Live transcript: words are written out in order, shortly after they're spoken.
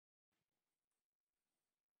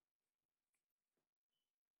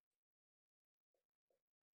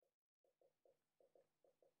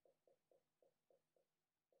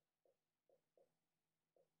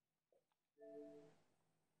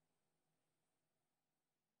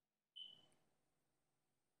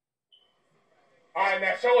All right,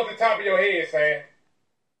 now show us the top of your head, Sam.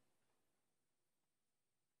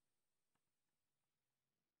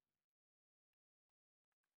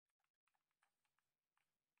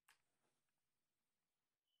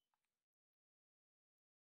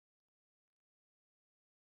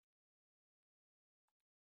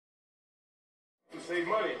 To save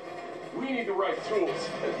money, we need the right tools,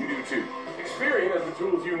 and you do too. Experian has the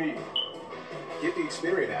tools you need. Get the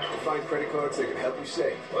Experian app to find credit cards that can help you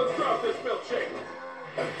save. Let's drop this milkshake.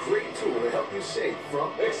 A great tool to help you save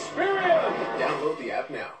from Experian! Download the app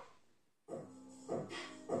now.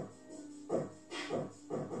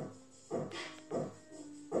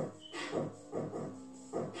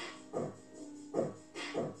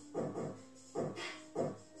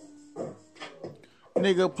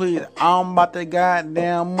 Nigga, please, I'm about the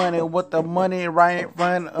goddamn money with the money right in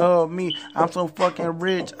front of me. I'm so fucking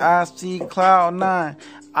rich, I see cloud nine.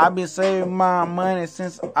 I've been saving my money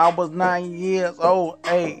since I was 9 years old.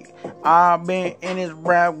 Hey, I've been in this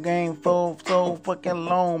rap game for so fucking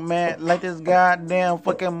long, man. Like this goddamn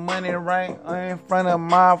fucking money right in front of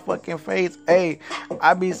my fucking face. Hey,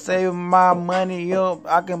 I be saving my money up.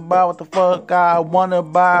 I can buy what the fuck I wanna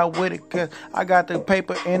buy with it, cause I got the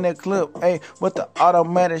paper in the clip. Hey, with the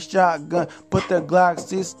automatic shotgun, put the Glock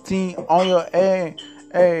 16 on your ass.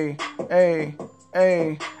 Hey, hey,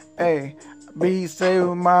 hey, hey. Be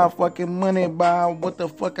saving my fucking money by what the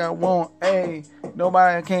fuck I want. Hey,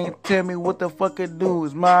 nobody can't tell me what the fuck it do.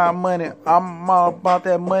 It's my money. I'm all about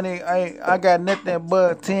that money. Hey, I got nothing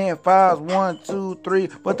but 10 files, 1, 2, 3.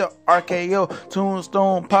 But the RKO,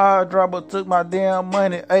 Tombstone Power Dropper took my damn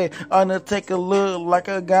money. Hey, Undertaker look like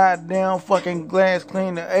a goddamn fucking glass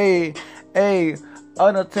cleaner. Hey, hey.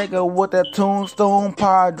 Undertaker with that Tombstone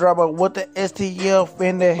Power Dropper with the STF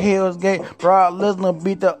in the Hell's Gate. Brock Lesnar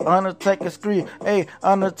beat the Undertaker scream. Hey,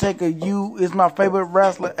 Undertaker, you is my favorite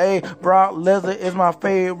wrestler. Hey, Brock Lesnar is my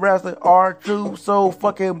favorite wrestler. R-Truth so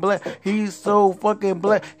fucking black. He's so fucking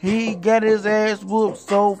black. He got his ass whooped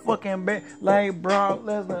so fucking bad. Like Brock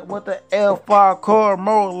Lesnar with the L5 core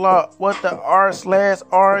Morlock with the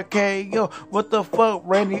R/RKO. What the fuck,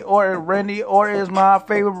 Randy Orton? Randy Orton is my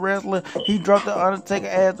favorite wrestler. He dropped the Undertaker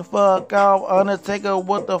ass the fuck off. Undertaker,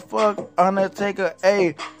 what the fuck? Undertaker,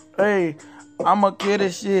 hey, hey, I'ma kill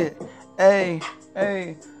this shit. Hey,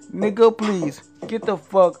 hey, nigga, please, get the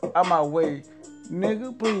fuck out my way.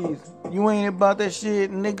 Nigga, please, you ain't about that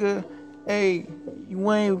shit, nigga. Hey,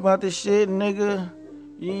 you ain't about this shit, nigga.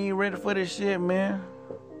 You ain't ready for this shit, man.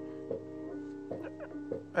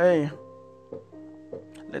 Hey,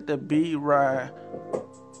 let the beat ride.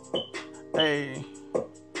 Hey.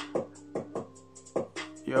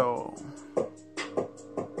 Yo.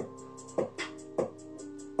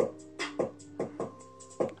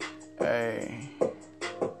 Hey.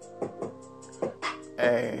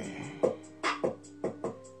 Hey.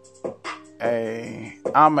 Hey.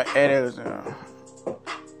 I'm an editor.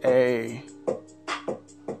 Hey.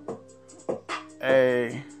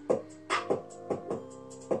 Hey.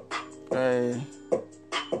 Hey.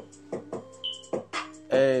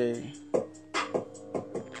 Hey.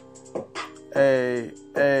 Hey,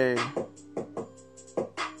 hey,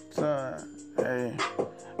 son, hey,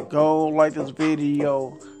 go like this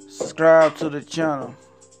video, subscribe to the channel,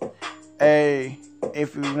 hey,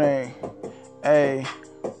 if you ain't, hey,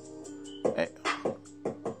 hey,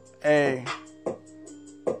 hey.